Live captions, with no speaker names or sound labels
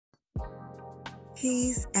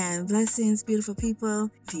Peace and blessings, beautiful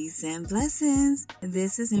people. Peace and blessings.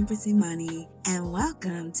 This is Empress Imani, and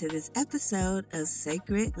welcome to this episode of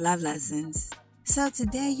Sacred Love Lessons. So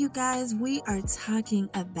today, you guys, we are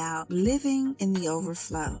talking about living in the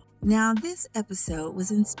overflow. Now, this episode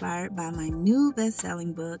was inspired by my new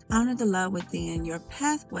best-selling book, Honor the Love Within, Your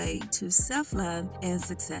Pathway to Self-Love and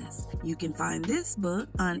Success. You can find this book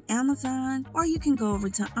on Amazon, or you can go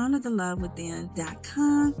over to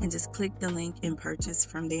honorthelovewithin.com and just click the link and purchase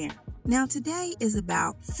from there. Now, today is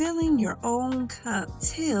about filling your own cup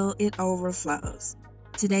till it overflows.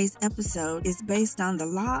 Today's episode is based on the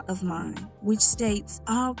law of mind, which states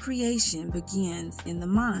all creation begins in the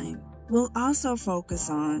mind. We'll also focus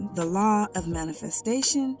on the law of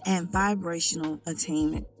manifestation and vibrational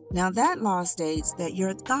attainment. Now, that law states that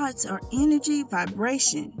your thoughts are energy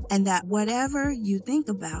vibration, and that whatever you think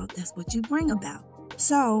about, that's what you bring about.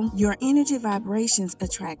 So, your energy vibrations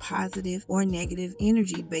attract positive or negative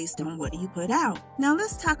energy based on what you put out. Now,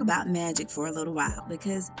 let's talk about magic for a little while,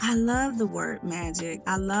 because I love the word magic.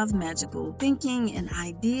 I love magical thinking and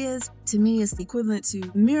ideas. To me, it's equivalent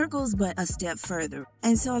to miracles, but a step further.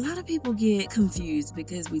 And so a lot of people get confused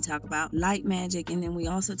because we talk about light magic and then we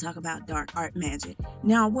also talk about dark art magic.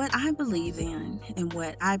 Now, what I believe in and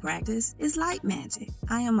what I practice is light magic.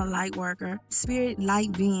 I am a light worker, spirit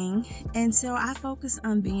light being, and so I focus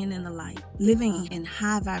on being in the light, living in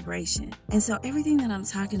high vibration. And so everything that I'm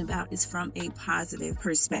talking about is from a positive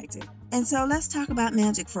perspective. And so let's talk about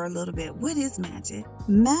magic for a little bit. What is magic?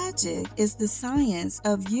 Magic is the science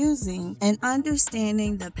of using and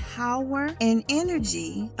understanding the power and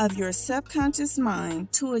energy of your subconscious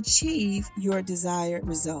mind to achieve your desired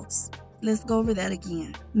results. Let's go over that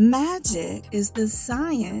again. Magic is the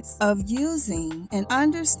science of using and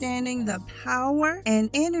understanding the power and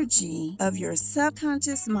energy of your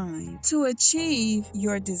subconscious mind to achieve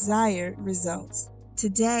your desired results.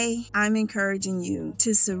 Today, I'm encouraging you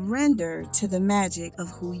to surrender to the magic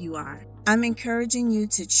of who you are. I'm encouraging you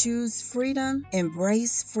to choose freedom,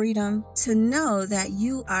 embrace freedom, to know that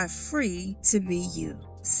you are free to be you.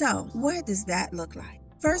 So, what does that look like?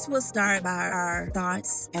 First, we'll start by our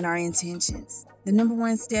thoughts and our intentions. The number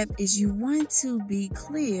one step is you want to be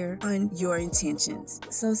clear on your intentions.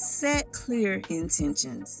 So set clear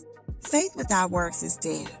intentions. Faith without works is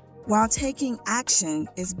dead. While taking action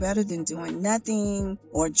is better than doing nothing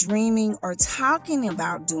or dreaming or talking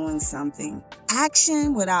about doing something,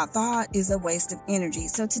 action without thought is a waste of energy.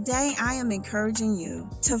 So today I am encouraging you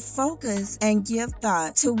to focus and give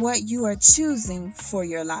thought to what you are choosing for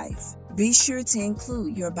your life. Be sure to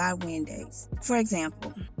include your by-when days. For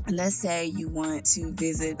example, let's say you want to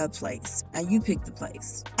visit a place and you pick the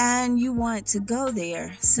place and you want to go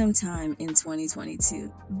there sometime in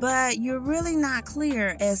 2022, but you're really not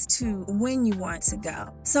clear as to when you want to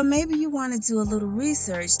go. So maybe you want to do a little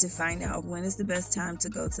research to find out when is the best time to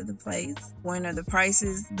go to the place, when are the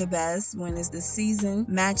prices the best, when is the season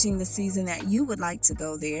matching the season that you would like to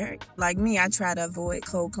go there. Like me, I try to avoid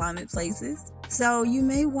cold climate places. So you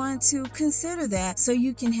may want to consider that so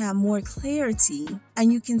you can have more clarity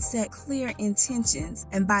and you can set clear intentions.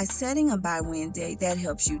 And by setting a by-when date, that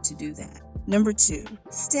helps you to do that. Number 2,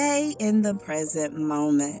 stay in the present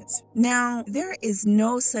moment. Now, there is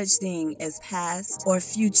no such thing as past or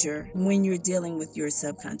future when you're dealing with your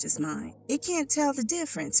subconscious mind. It can't tell the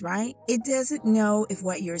difference, right? It doesn't know if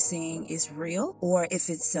what you're saying is real or if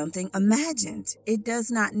it's something imagined. It does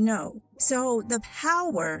not know. So the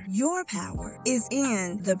power, your power, is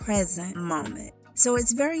in the present moment. So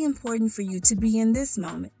it's very important for you to be in this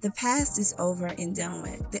moment. The past is over and done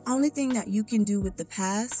with. The only thing that you can do with the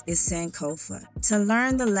past is Sankofa, to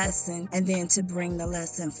learn the lesson and then to bring the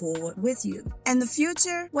lesson forward with you. And the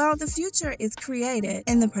future, well, the future is created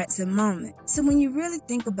in the present moment. So when you really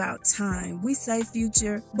think about time, we say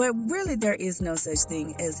future, but really there is no such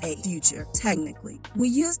thing as a future, technically. We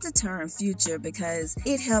use the term future because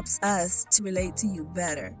it helps us to relate to you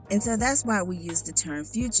better. And so that's why we use the term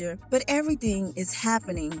future, but everything is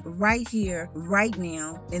happening right here, right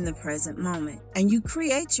now, in the present moment. And you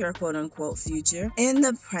create your quote-unquote future in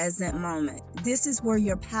the present moment. This is where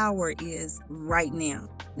your power is right now.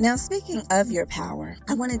 Now, speaking of your power,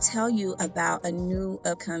 I want to tell you about a new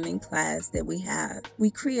upcoming class that we have. We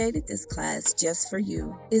created this class just for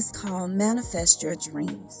you. It's called Manifest Your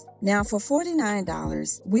Dreams. Now, for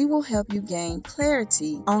 $49, we will help you gain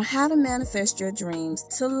clarity on how to manifest your dreams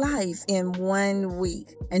to life in 1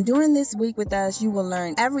 week. And during this week with us, you will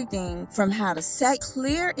learn everything from how to set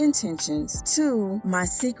clear intentions to my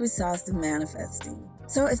secret sauce of manifesting.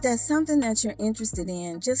 So if that's something that you're interested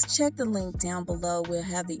in, just check the link down below. We'll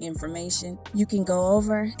have the information. You can go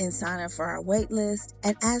over and sign up for our wait list.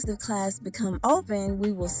 And as the class become open,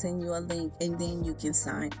 we will send you a link and then you can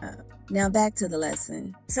sign up. Now back to the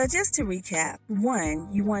lesson. So just to recap, 1,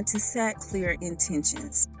 you want to set clear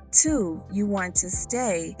intentions. 2, you want to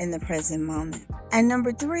stay in the present moment. And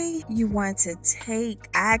number 3, you want to take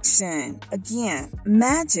action. Again,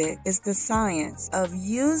 magic is the science of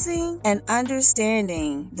using and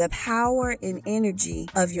understanding the power and energy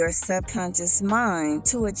of your subconscious mind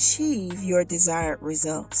to achieve your desired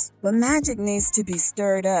results. But magic needs to be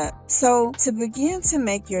stirred up. So to begin to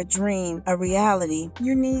make your dream a reality,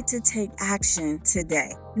 you need to take action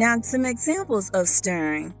today. Now, some examples of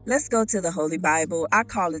stirring. Let's go to the Holy Bible. I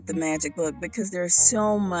call it the magic book because there's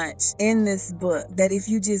so much in this book that if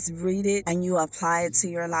you just read it and you apply it to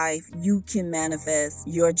your life, you can manifest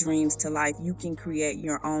your dreams to life. You can create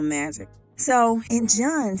your own magic. So in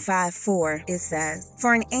John 5:4, it says,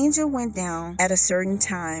 "For an angel went down at a certain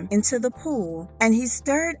time into the pool, and he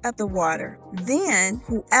stirred up the water. Then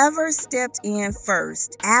whoever stepped in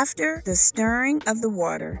first after the stirring of the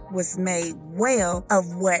water was made well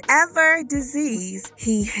of whatever disease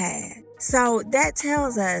he had." So that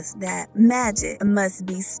tells us that magic must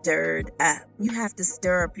be stirred up. You have to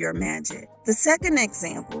stir up your magic. The second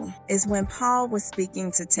example is when Paul was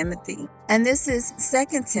speaking to Timothy, and this is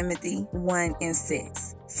 2 Timothy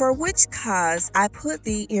 1:6. "For which cause I put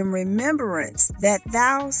thee in remembrance that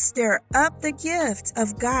thou stir up the gift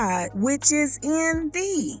of God which is in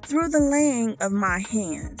thee through the laying of my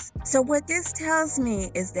hands." So what this tells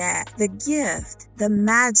me is that the gift, the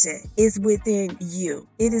magic, is within you.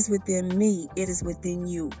 It is within me. It is within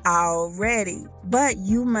you already. But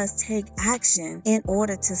you must take action in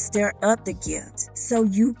order to stir up the gift so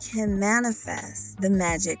you can manifest the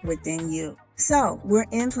magic within you. So we're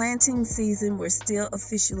in planting season. We're still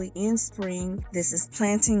officially in spring. This is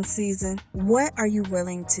planting season. What are you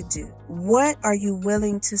willing to do? What are you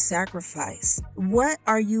willing to sacrifice? What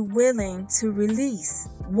are you willing to release?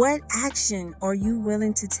 What action are you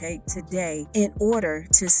willing to take today in order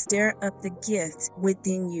to stir up the gift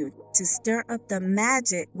within you, to stir up the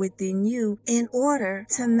magic within you in order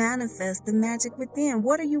to manifest the magic within?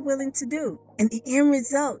 What are you willing to do? And the end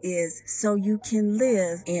result is so you can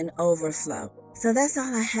live in overflow. So that's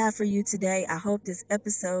all I have for you today. I hope this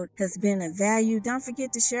episode has been of value. Don't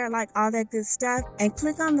forget to share, like, all that good stuff. And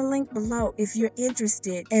click on the link below if you're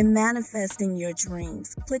interested in manifesting your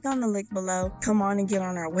dreams. Click on the link below. Come on and get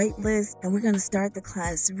on our wait list. And we're going to start the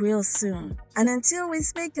class real soon. And until we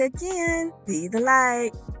speak again, be the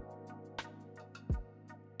light.